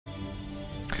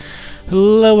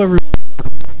Hello everyone,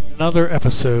 another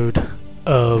episode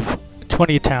of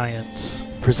 20 Italians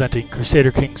presenting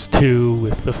Crusader Kings 2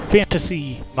 with the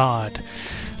fantasy mod.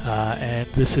 And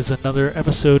this is another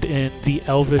episode in the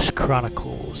Elvish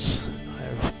Chronicles.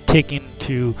 I've taken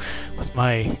to, with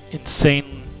my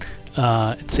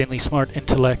insanely smart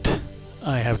intellect,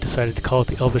 I have decided to call it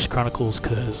the Elvish Chronicles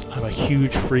because I'm a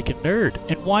huge freaking nerd.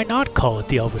 And why not call it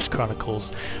the Elvish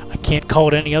Chronicles? I can't call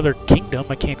it any other kingdom.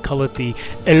 I can't call it the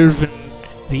Elvhan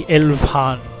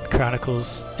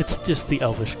Chronicles. It's just the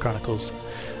Elvish Chronicles.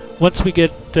 Once we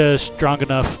get strong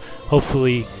enough,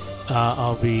 hopefully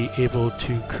I'll be able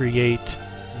to create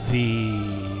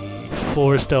the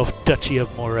Forest Elf Duchy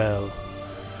of Morel.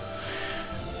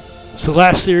 So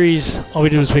last series, all we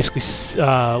did was basically,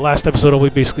 last episode all we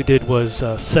basically did was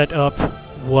set up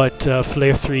what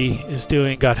Flair 3 is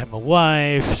doing, got him a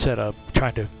wife, set up,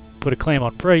 trying to put a claim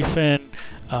on Brayfin,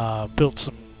 built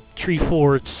some tree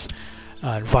forts,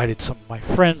 invited some of my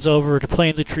friends over to play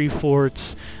in the tree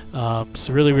forts. So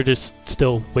really we're just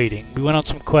still waiting. We went on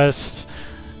some quests,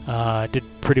 did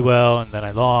pretty well, and then I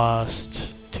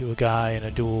lost to a guy in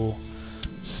a duel.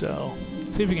 So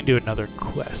let's see if we can do another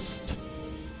quest.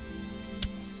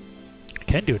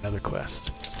 Can do another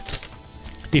quest.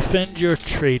 Defend your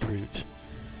trade route.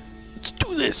 Let's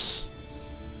do this.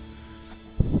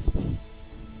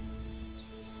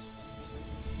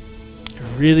 I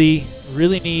really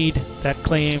need that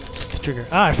claim to trigger.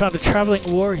 I found a traveling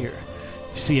warrior.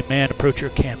 You see a man approach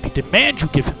your camp. He demands you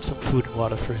give him some food and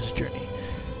water for his journey.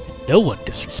 And no one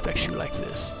disrespects you like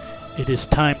this. It is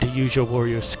time to use your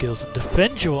warrior skills and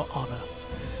defend your honor.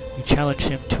 You challenge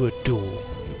him to a duel.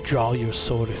 Draw your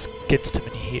sword against him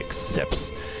and he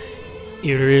accepts.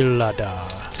 Irilada.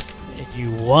 And you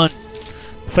won.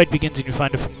 The fight begins and you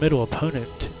find a formidable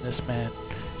opponent in this man.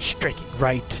 Striking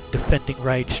right, defending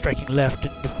right, striking left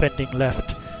and defending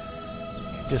left.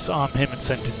 You disarm him and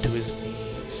send him to his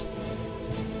knees.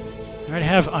 I already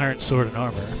have iron sword and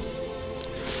armor.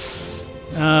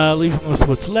 Leave him with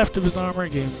what's left of his armor,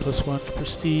 gain +1 to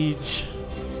prestige.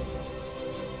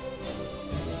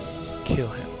 Kill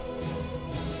him.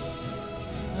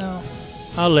 No,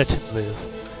 I'll let him live.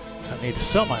 I need to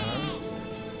sell my armor.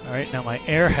 Alright, now my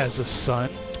heir has a son.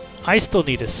 I still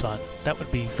need a son. That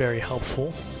would be very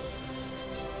helpful.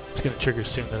 It's going to trigger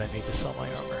soon that I need to sell my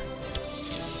armor.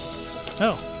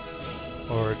 Oh.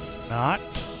 Or not.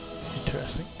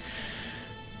 Interesting.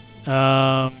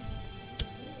 Gerhard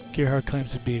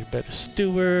claims to be a better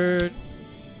steward.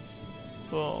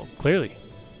 Well, clearly.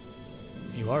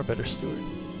 You are a better steward.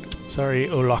 Sorry,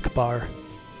 Olakbar.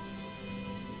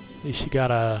 At least you got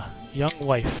a young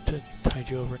wife to tide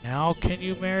you over. Now can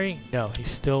you marry? No, he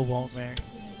still won't marry.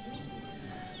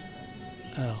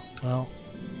 Oh, well,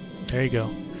 there you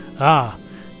go. Ah,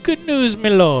 good news, my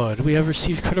lord. We have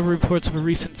received credible reports of a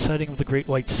recent sighting of the great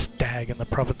white stag in the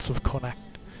province of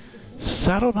Connacht.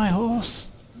 Saddle my horse?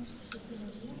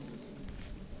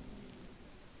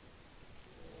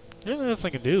 There has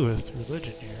nothing to do with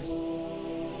religion here.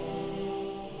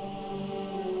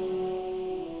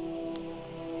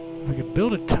 If we could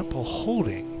build a temple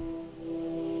holding,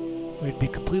 we'd be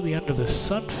completely under the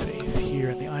sun faith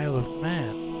here in the Isle of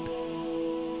Man.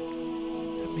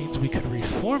 That means we could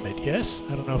reform it, yes?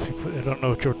 I don't know if you put, I don't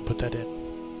know if Jordan put that in.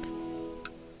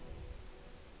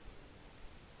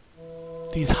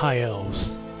 These high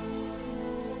elves.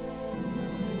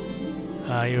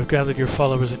 You have gathered your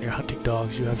followers and your hunting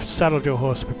dogs. You have saddled your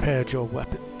horse, prepared your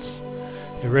weapons.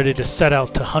 You're ready to set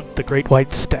out to hunt the great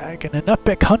white stag, and an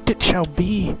epic hunt it shall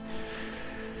be.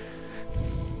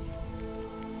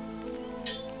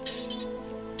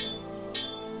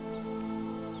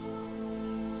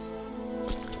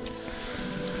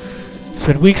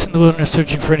 Spend weeks in the wilderness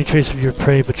searching for any trace of your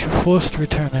prey, but you're forced to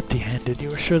return empty-handed.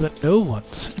 You are sure that no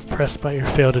one's impressed by your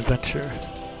failed adventure.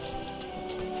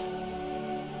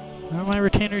 Are my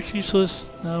retainers useless?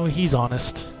 No, he's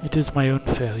honest. It is my own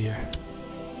failure.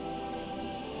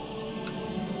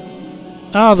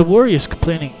 Ah, the warrior's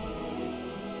complaining.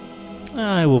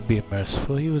 I will be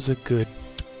merciful. He was a good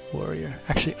warrior.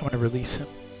 Actually, I'm going to release him.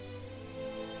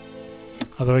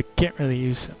 Although I can't really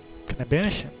use him. Can I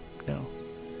banish him? No.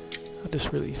 I'll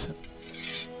just release him.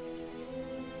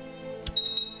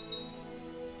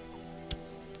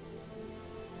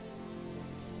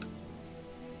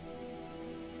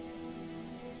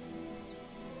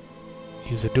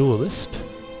 He's a duelist.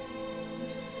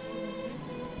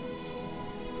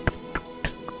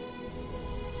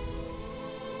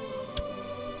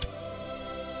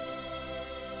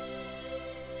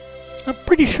 I'm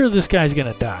pretty sure this guy's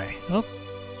gonna die. Well,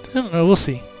 I don't know, we'll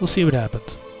see. We'll see what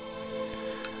happens.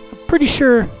 I'm pretty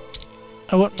sure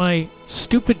I want my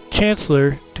stupid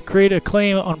Chancellor to create a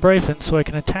claim on Bryphon so I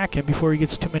can attack him before he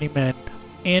gets too many men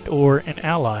and or an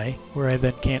ally where I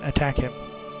then can't attack him.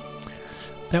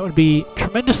 That would be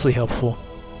tremendously helpful.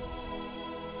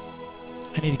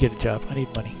 I need to get a job. I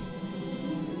need money.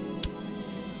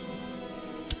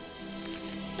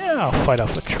 Yeah, I'll fight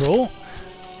off a troll.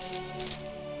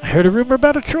 I heard a rumor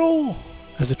about a troll.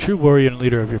 As a true warrior and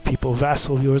leader of your people, a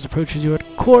vassal of yours approaches you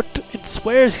at court and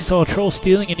swears he saw a troll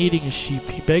stealing and eating his sheep.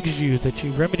 He begs you that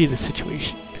you remedy the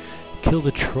situation. Kill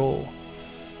the troll.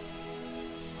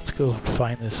 Let's go and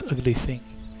find this ugly thing.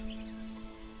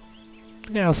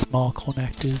 Look at how small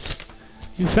Kolnak is.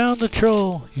 You found the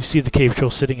troll. You see the cave troll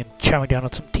sitting and chowing down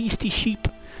on some tasty sheep.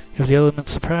 You have the element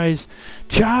surprise.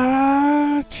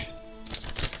 Charge!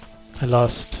 I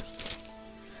lost.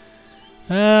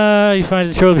 You find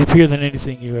the troll to be bigger than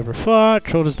anything you ever fought.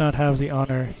 Troll does not have the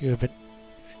honor. You have been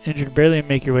injured barely and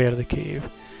make your way out of the cave.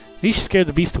 At least you scared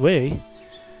the beast away.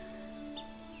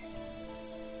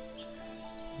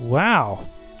 Wow.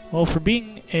 Well, for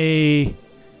being a...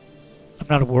 I'm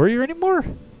not a warrior anymore?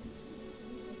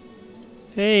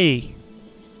 Hey.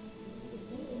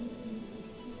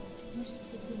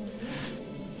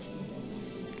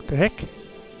 What the heck?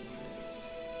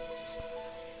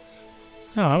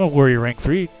 Oh, I'm a warrior rank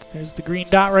 3. There's the green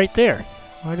dot right there.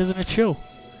 Why doesn't it show?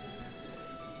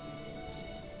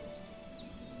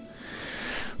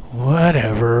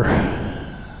 Whatever.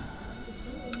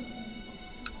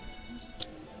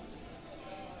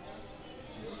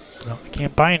 Well, I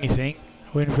can't buy anything.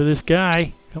 I'm waiting for this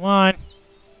guy. Come on.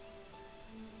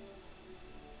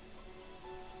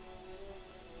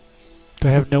 Do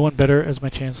I have no one better as my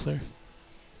Chancellor?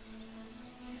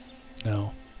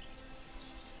 No.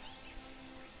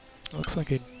 Looks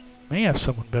like I may have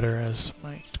someone better as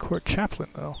my court chaplain,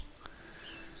 though.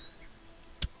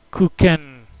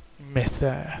 Kuken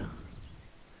Mitha.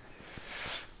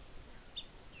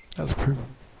 That's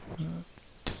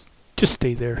just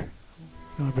stay there.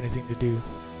 You don't have anything to do.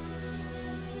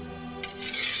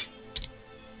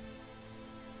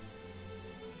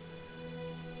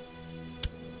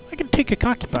 I can take a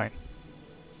concubine.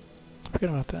 I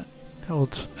forgot about that. How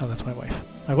old's... Oh, that's my wife.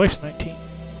 My wife's 19.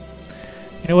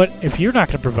 You know what? If you're not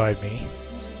going to provide me...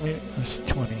 Wait, that's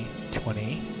 20.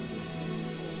 20.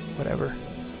 Whatever.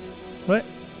 What?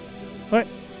 What?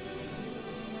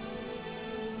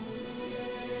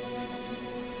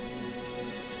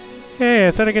 Hey,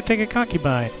 I thought I could take a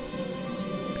concubine.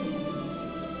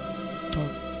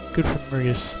 Oh, good for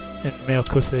Marius and male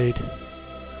Crusade.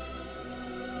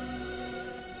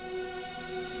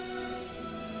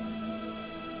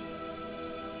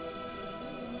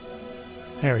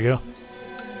 There we go.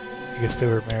 I guess they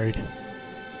were married.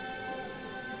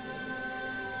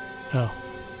 Oh.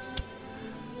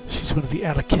 She's one of the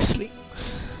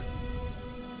Alakislings.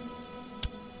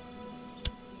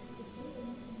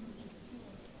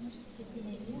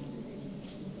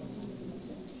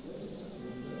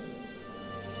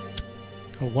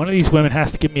 Well, one of these women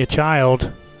has to give me a child.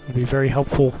 It would be very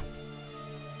helpful.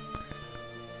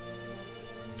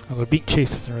 Although being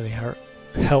chased doesn't really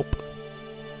help.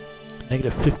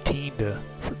 Negative 15 to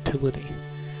fertility.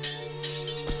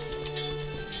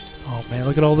 Oh man,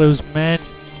 look at all those men.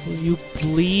 Will you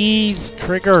please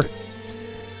trigger?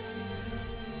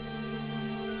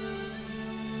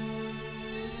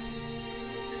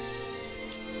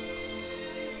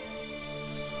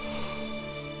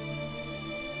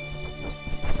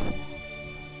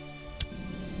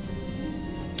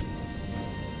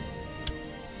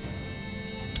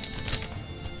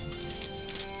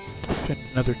 Defend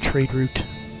another trade route.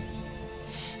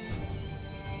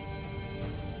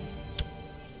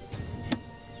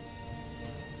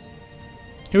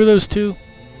 Who are those two?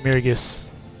 Marigus.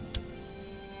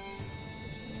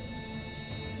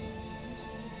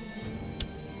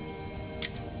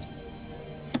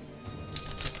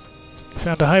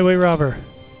 Found a highway robber.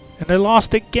 And I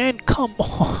lost again! Come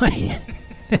on!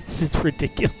 This is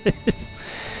ridiculous.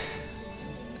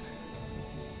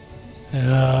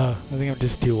 I think I'm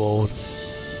just too old.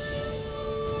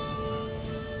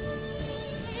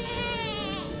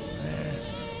 There.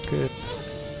 Good.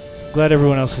 Glad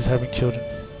everyone else is having children.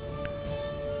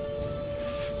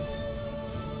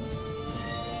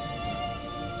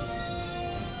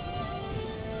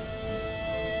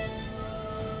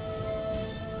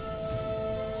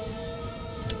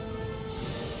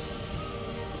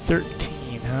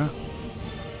 Huh?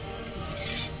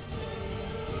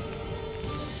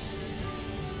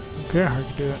 Okay, I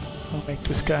can do it. I'll make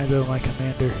this guy though my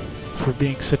commander for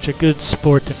being such a good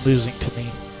sport and losing to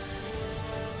me.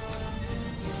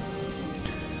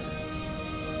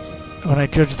 When I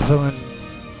judge the villain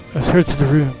I was heard through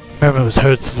the room. Merman was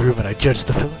heard through the room and I judged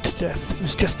the villain to death. It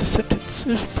was just a sentence.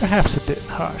 It was perhaps a bit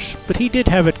harsh, but he did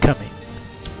have it coming.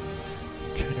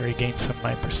 I'm trying to regain some of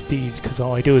my prestige, because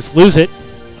all I do is lose it,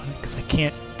 because I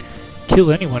can't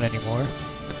kill anyone anymore.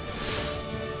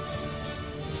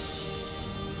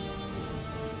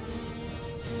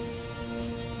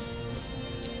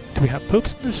 Do we have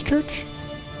popes in this church?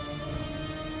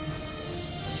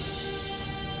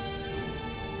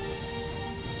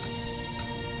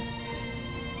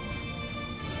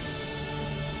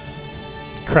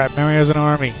 Crap, Mary has an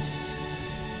army.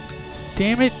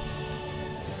 Damn it.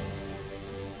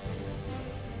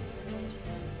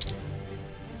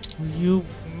 Will you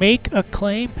make a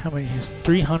claim? How many? He has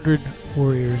 300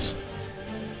 warriors.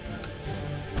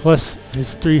 Plus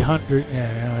his 300,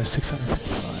 yeah, no,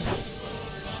 655.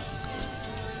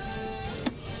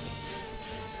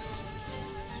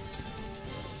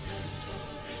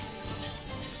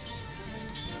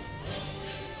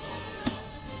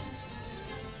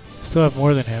 Still have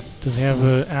more than him. Does he have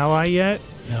an ally yet?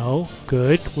 No.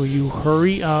 Good. Will you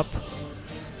hurry up?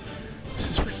 This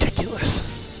is ridiculous.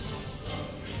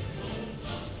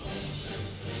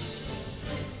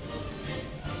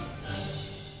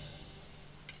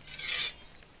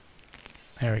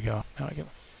 There we go. Now I can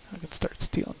start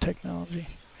stealing technology.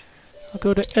 I'll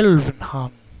go to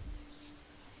Elvenham.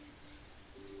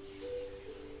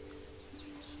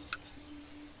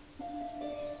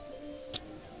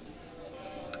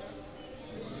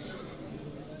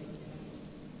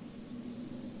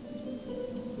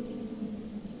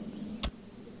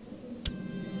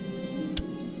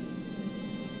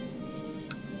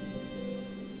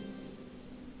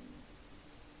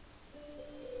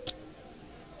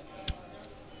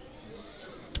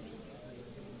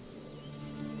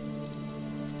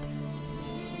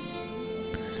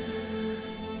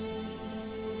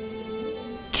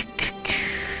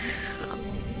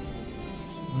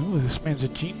 Ooh, this man's a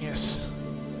genius.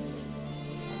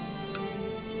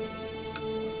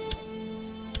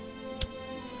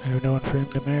 I have no one for him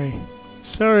to marry.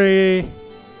 Sorry!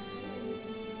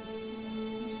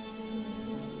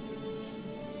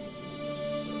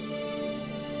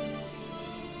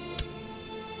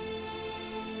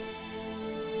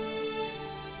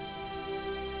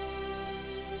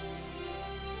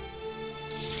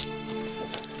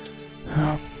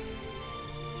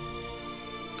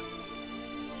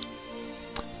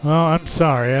 Well, I'm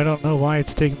sorry. I don't know why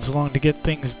it's taking so long to get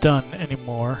things done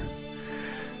anymore.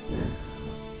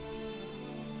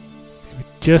 Maybe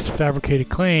just fabricate a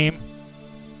claim.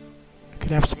 I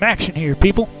could have some action here,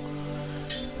 people.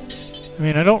 I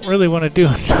mean, I don't really want to do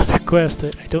another quest. I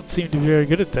don't seem to be very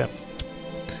good at them.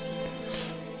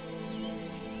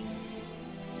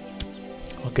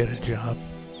 I'll get a job.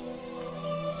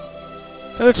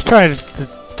 Let's try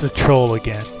the troll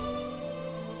again.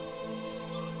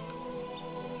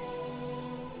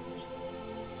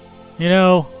 You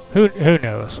know, who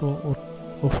knows?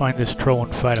 We'll find this troll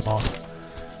and fight him off.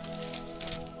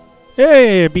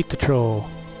 Hey, I beat the troll.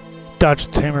 Dodged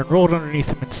its hammer and rolled underneath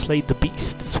him and slayed the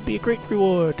beast. This will be a great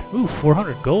reward. Ooh,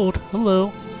 400 gold.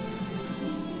 Hello.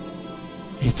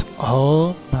 It's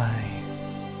all mine.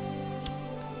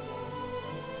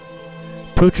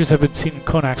 Poachers have been seen in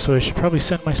Connacht, so I should probably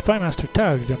send my spymaster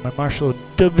Tag and my marshal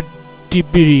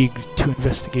Dibrig to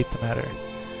investigate the matter.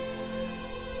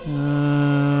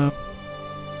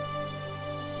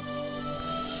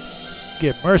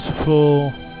 Get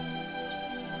merciful.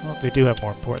 Well, they do have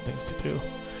more important things to do.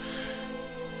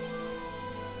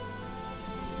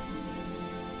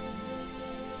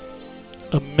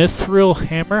 A Mithril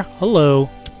hammer? Hello.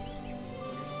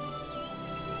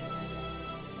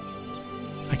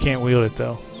 I can't wield it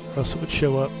though, or else it would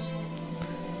show up.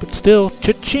 But still,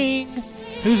 cha-ching!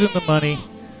 Who's in the money?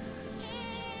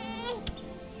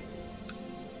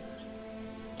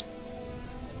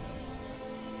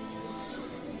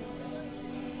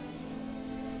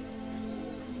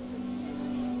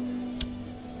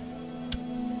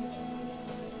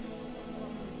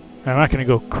 I'm not going to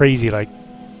go crazy like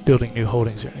building new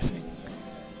holdings or anything.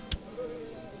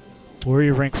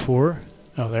 Warrior rank 4?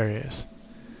 Oh, there he is.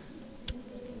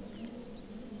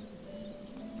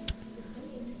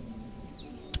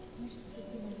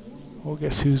 Well,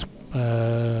 guess who's...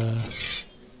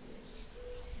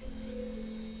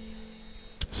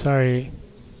 Sorry.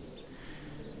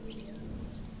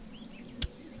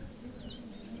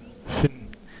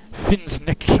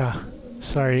 Finsnektra.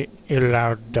 Sorry,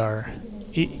 Ilardar.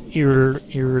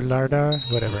 Irlardar?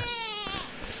 Whatever.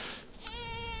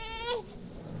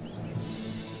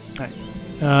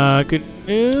 Alright. Good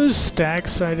news. Stag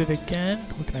sighted again.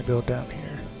 What can I build down here?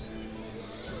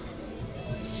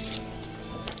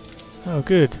 Oh,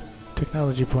 good.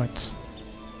 Technology points.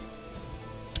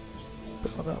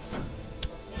 Build up.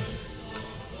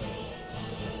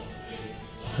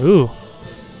 Ooh.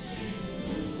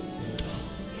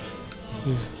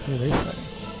 Who are they fighting?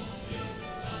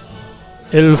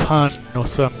 Elfhan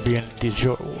Northumbrian de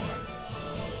Jor.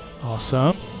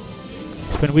 Awesome.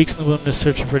 Spend weeks in the wilderness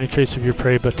searching for any trace of your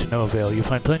prey, but to no avail. You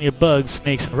find plenty of bugs,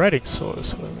 snakes, and riding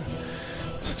sores, however.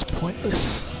 This is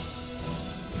pointless.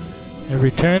 Now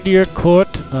return to your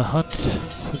court, and the hunt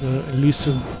for the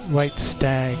elusive white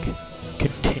stag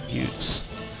continues.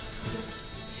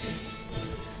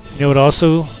 You know what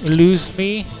also eludes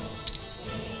me?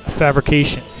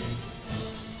 Fabrication.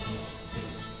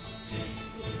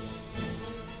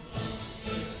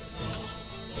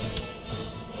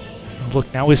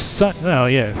 Look, now his son. Oh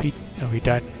yeah, he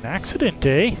died in an accident,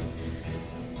 eh?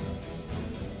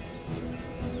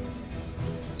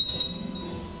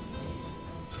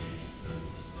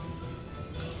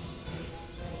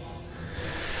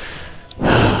 All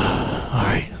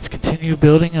right, let's continue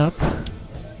building up.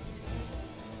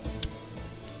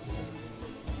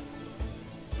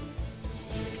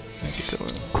 Make it go a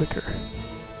little quicker.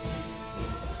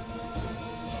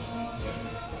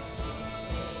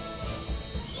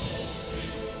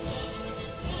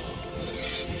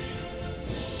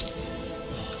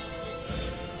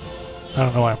 I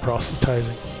don't know why I'm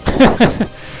proselytizing.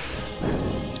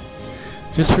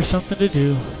 Just for something to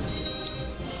do.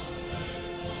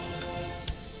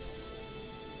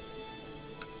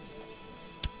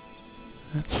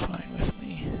 That's fine with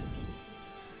me.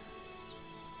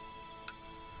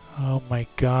 Oh my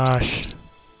gosh.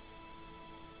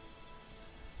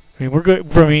 I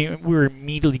mean, we're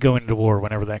immediately going into war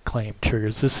whenever that claim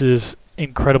triggers. This is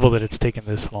incredible that it's taken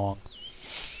this long.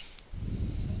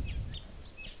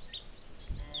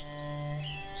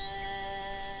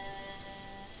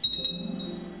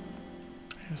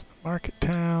 There's the market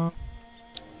town.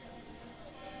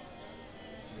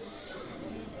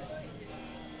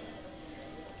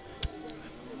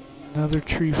 Another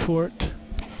tree fort.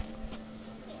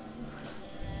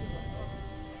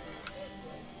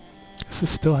 Is this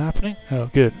still happening? Oh,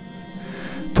 good.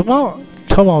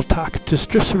 Tomaltak just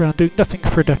drifts around doing nothing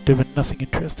productive and nothing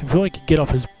interesting. If only he could get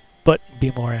off his butt and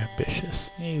be more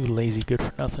ambitious. You lazy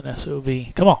good-for-nothing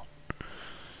SOB. Come on.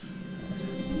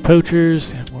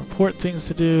 Poachers have more important things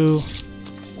to do.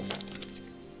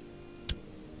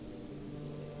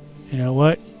 You know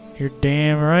what? You're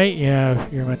damn right. Yeah,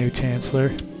 you're my new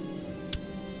chancellor.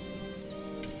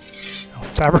 I'll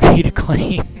fabricate a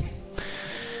claim.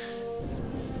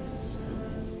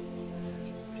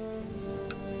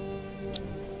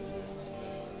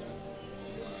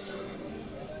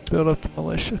 Build up the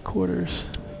militia quarters.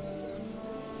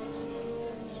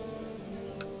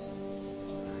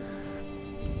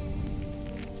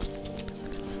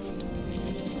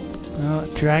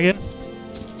 Dragon?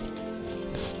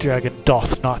 This dragon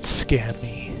doth not scare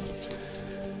me.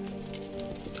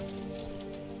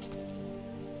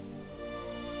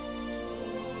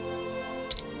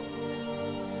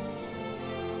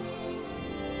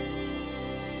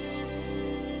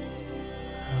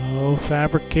 Oh,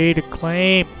 fabricate a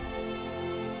claim.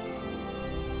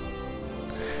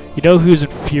 You know who's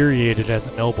infuriated as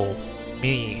a noble?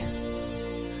 Me.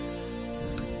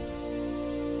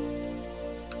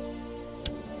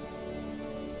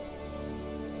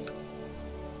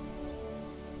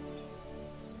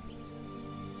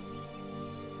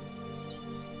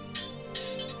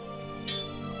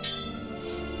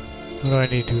 What do I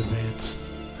need to advance?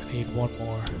 I need one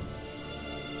more.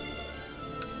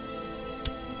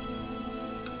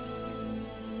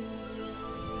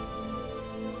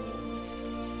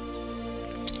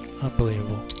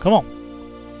 Unbelievable. Come on.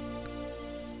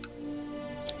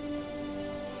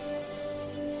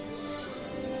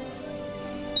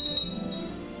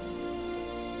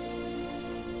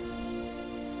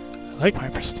 I like my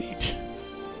prestige.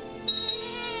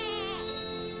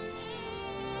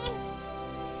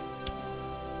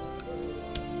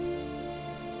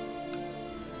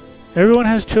 Everyone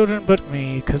has children but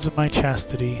me because of my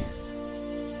chastity.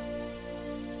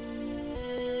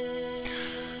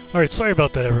 Alright, sorry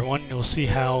about that everyone. You'll see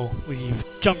how we've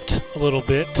jumped a little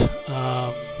bit.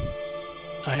 I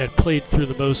had played through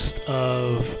the most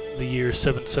of the year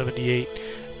 778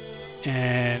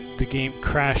 and the game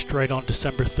crashed right on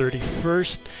December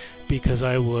 31st because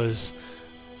I was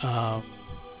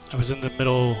in the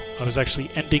middle, I was actually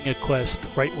ending a quest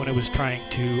right when it was trying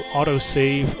to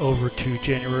auto-save over to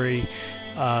January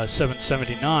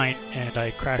 779 and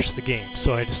I crashed the game.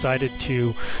 So I decided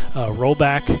to roll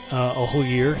back a whole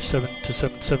year, 7 to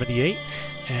 778,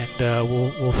 and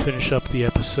we'll finish up the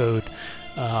episode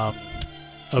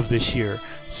of this year.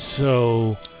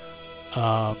 So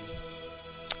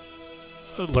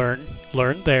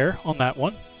learn there on that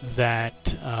one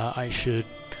that I should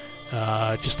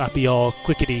just not be all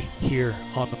clickety here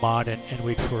on the mod and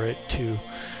wait for it to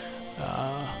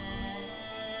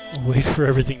wait for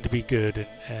everything to be good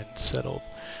and settled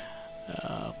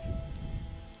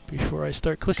before I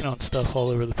start clicking on stuff all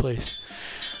over the place.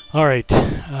 Alright,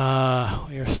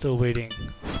 we are still waiting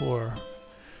for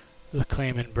the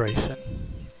claim in Bryson,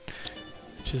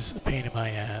 which is a pain in my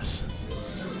ass.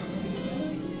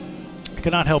 I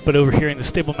cannot help but overhearing the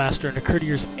stable master and a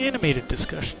courtier's animated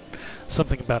discussion.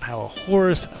 Something about how a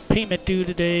horse and a payment due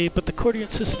today, but the courtier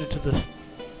insisted to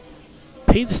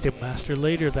pay the stable master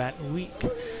later that week.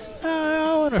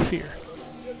 I'll interfere.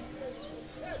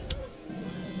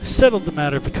 I settled the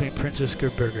matter between Princess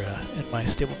Gerberga and my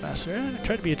stable master, and I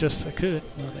tried to be as just as I could.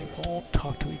 Well, they won't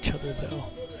talk to each other, though.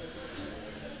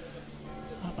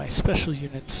 My special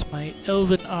units, my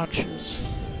elven archers.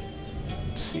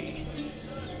 Let's see.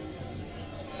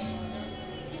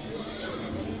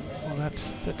 Well,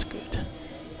 that's good.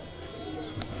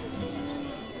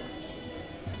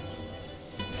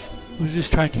 I was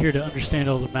just trying here to understand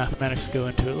all the mathematics that go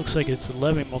into it. It looks like it's a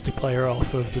levy multiplier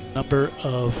off of the number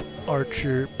of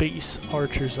base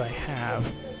archers I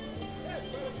have.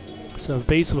 So a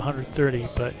base of 130,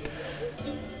 but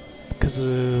because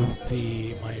of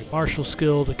my martial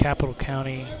skill, the capital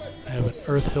county, I have an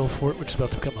earth hill fort, which is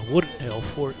about to become a wooden hill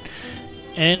fort,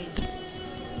 and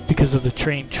because of the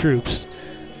trained troops,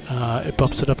 it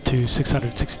bumps it up to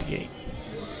 668.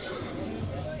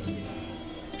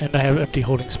 And I have empty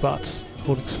holding slots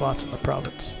in the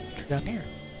province, which are down here.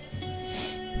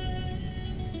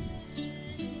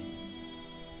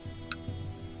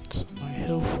 So my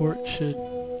hill fort should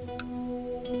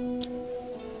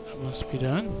almost be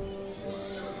done.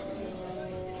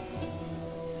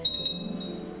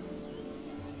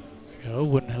 There we go,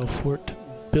 wooden hill fort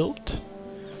built.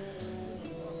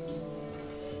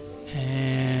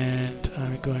 And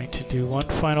I'm going to do one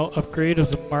final upgrade of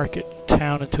the market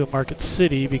town into a market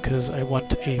city because I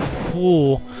want a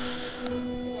full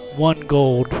 1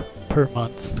 gold per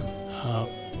month,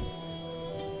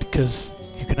 because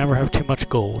you can never have too much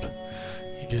gold.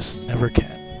 You just never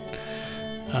can.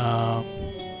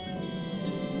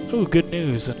 Oh, good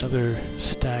news, another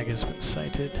stag has been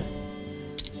sighted.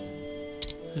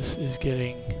 This is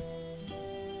getting...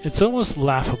 It's almost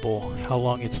laughable how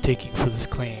long it's taking for this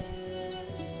claim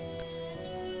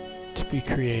to be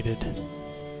created.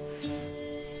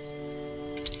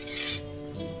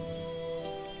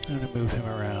 I'm going to move him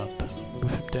around.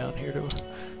 Move him down here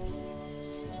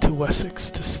to Wessex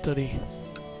to study.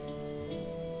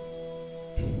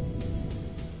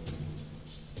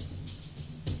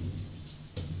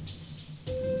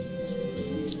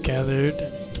 Gathered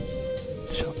and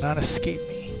shall not escape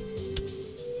me.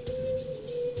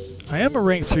 I am a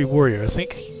rank 3 warrior. I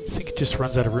think it just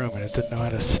runs out of room and it didn't know how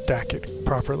to stack it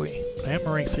properly. I am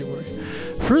a rank 3 warrior.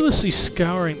 Fruitlessly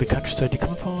scouring the countryside, you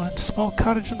come upon a small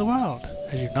cottage in the wild.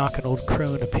 As you knock, an old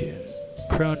crone appears.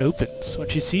 Crone opens. When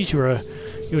she sees you and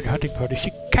your hunting party,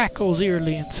 she cackles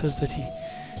eerily and says that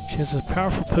she has a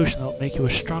powerful potion that will make you a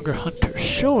stronger hunter,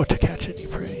 sure to catch any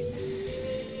prey.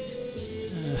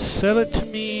 Sell it to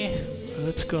me.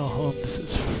 Let's go home. This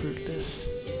is fruitless.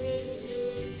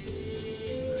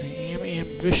 I am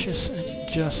ambitious and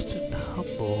just and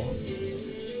humble.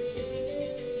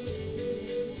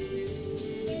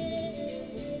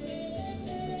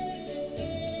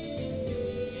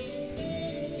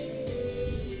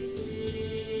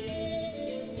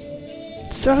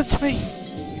 Sell it to me!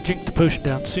 You drink the potion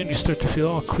down. Soon you start to feel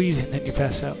all queasy and then you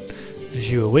pass out. As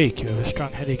you awake, you have a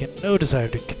strong headache and no desire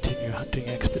to continue your hunting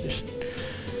expedition.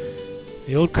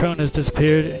 The old crone has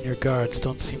disappeared and your guards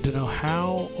don't seem to know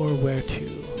how or where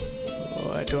to.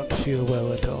 Oh, I don't feel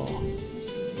well at all.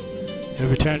 Your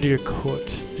return to your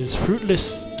court is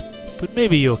fruitless, but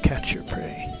maybe you'll catch your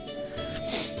prey.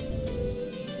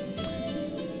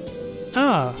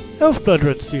 Ah, elf blood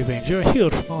runs through your veins. You are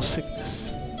healed from all sickness.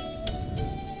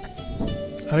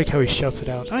 I like how he shouts it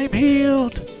out. I am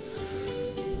healed!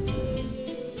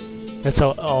 That's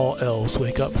how all elves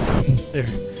wake up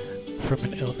from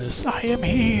an illness. I am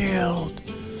healed!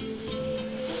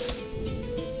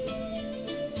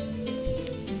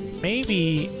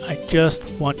 Maybe I just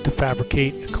want to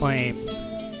fabricate a claim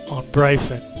on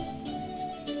Bryson.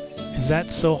 Is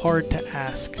that so hard to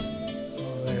ask?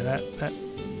 Oh, there, that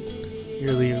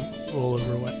yearly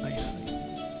rollover went nicely.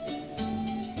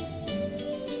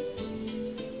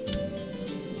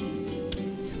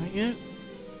 Can I get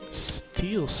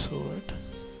steel sword?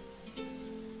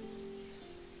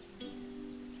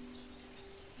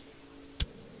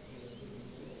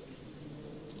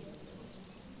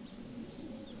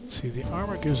 See, the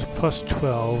armor gives a plus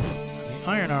 12. And the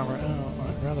iron armor, oh,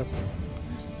 I'd rather...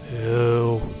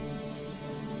 Ew.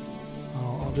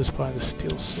 Oh, I'll just buy the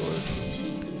steel sword.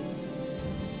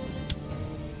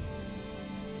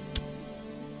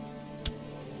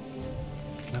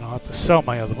 Then I'll have to sell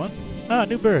my other one. Ah,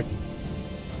 new bird.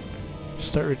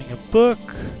 Start reading a book.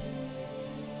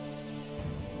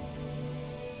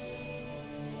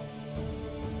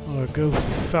 Or go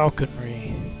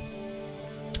falconry.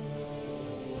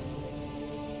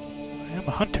 I am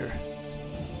a hunter.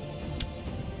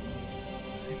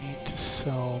 I need to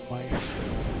sell my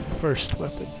first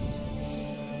weapon.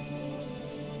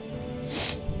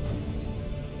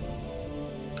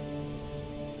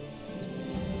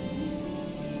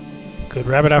 Good.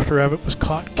 Rabbit after rabbit was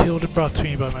caught, killed, and brought to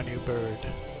me by my new bird.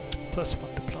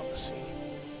 +1 diplomacy.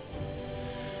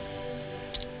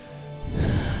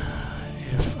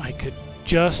 If I could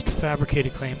just fabricate a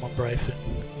claim on Bryphon,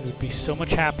 I would be so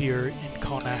much happier in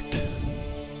Connacht.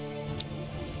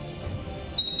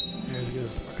 There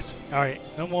goes the market. Alright,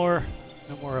 no more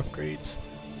upgrades.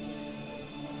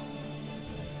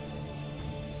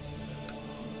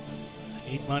 I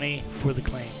need money for the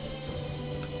claim.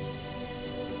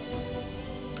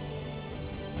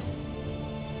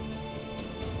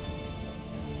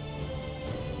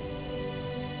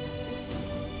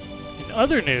 In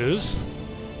other news,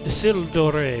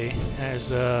 Isildur has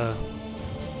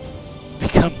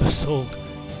become the sole,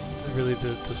 really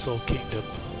the sole kingdom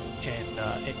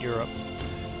in Europe.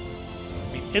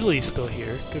 I mean, Italy's still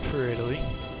here. Good for Italy.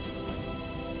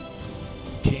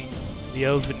 The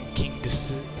Elven King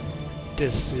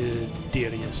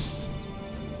Desiderius.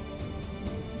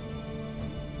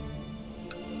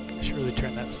 I should really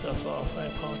turn that stuff off. I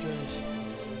apologize.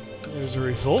 There's a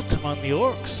revolt among the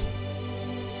orcs.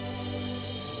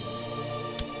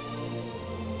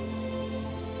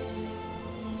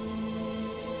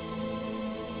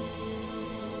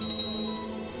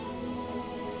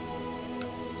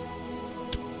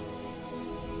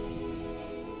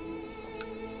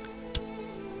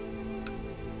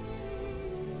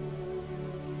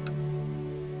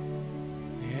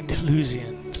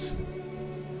 Illusions.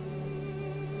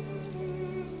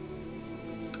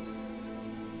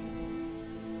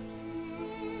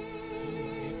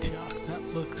 Antioch, that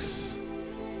looks...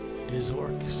 It is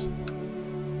orcs.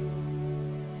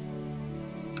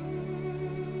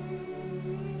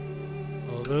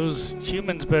 Well, those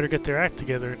humans better get their act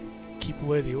together and keep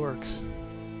away the orcs.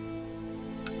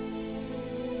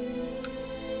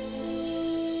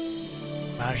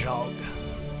 Majog.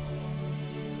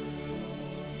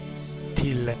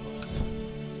 Length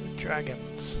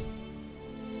dragons.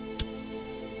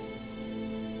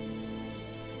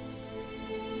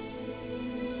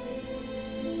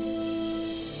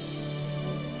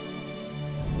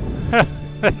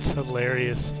 That's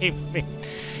hilarious. He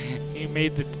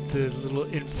made the little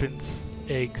infants'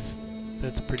 eggs.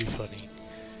 That's pretty funny.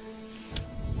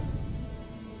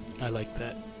 I like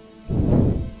that.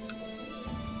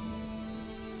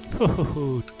 Ho ho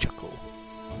ho, chuckle.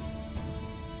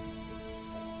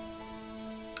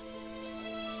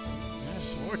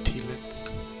 More T-length.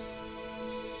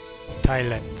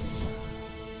 Tie-length.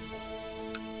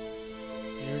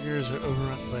 The Urgers are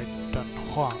overrun by Dun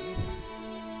Huang.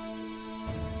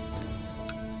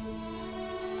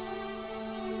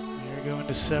 They're going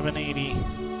to 780.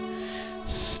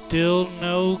 Still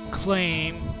no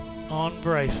claim on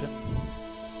Bryphon.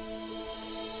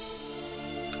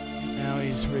 And now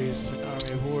he's raised an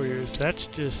army of warriors. That's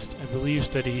just, I believe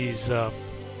that he's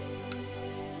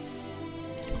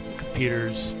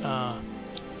computers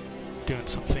doing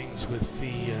some things with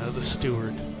the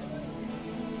steward.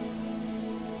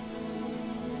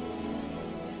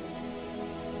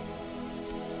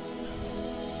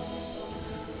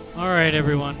 All right,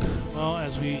 everyone. Well,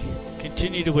 as we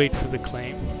continue to wait for the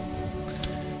claim,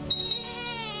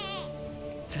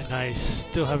 and I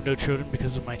still have no children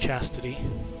because of my chastity.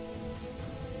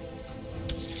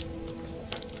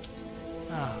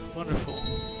 Ah, wonderful.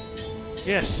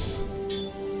 Yes.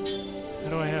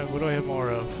 What do I have more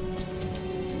of?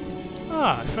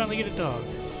 Ah, I finally get a dog.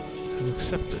 I will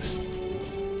accept this.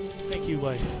 Thank you,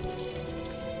 wife.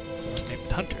 Named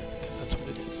Hunter, because that's what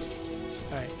it is.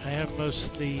 Alright, I have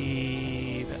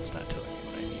mostly... That's not telling me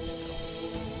what I need to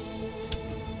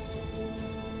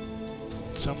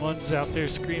know. Someone's out there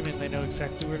screaming, they know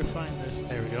exactly where to find this.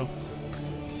 There we go.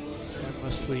 I have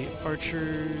mostly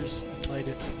archers, light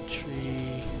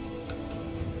infantry.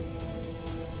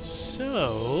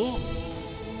 So...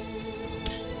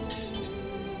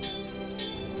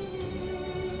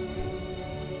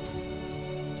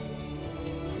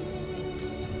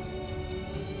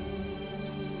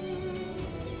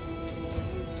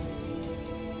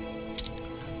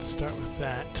 start with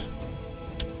that.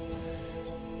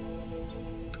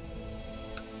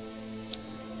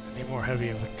 I need more heavy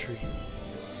infantry.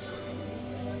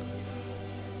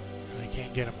 I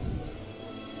can't get them.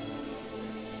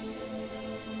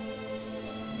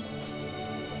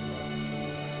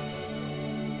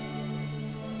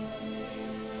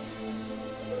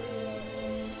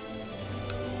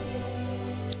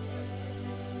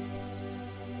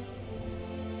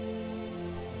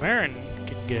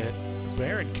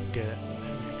 Baron can get.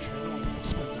 Actually, I don't want to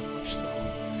spend that much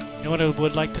though. You know what I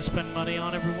would like to spend money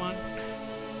on, everyone?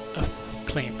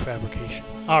 Claim fabrication.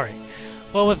 Alright.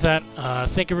 Well, with that,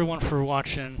 thank everyone for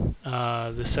watching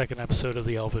the second episode of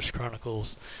the Elvish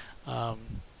Chronicles,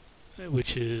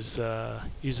 which is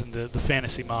using the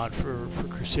fantasy mod for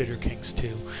Crusader Kings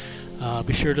 2.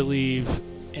 Be sure to leave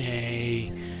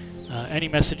any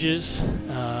messages,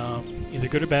 either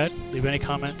good or bad. Leave any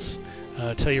comments.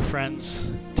 Tell your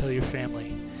friends, tell your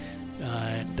family,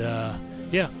 and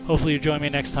yeah, hopefully you join me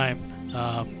next time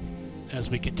as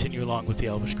we continue along with the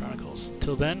Elvish Chronicles.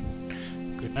 Till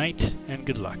then, good night and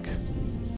good luck.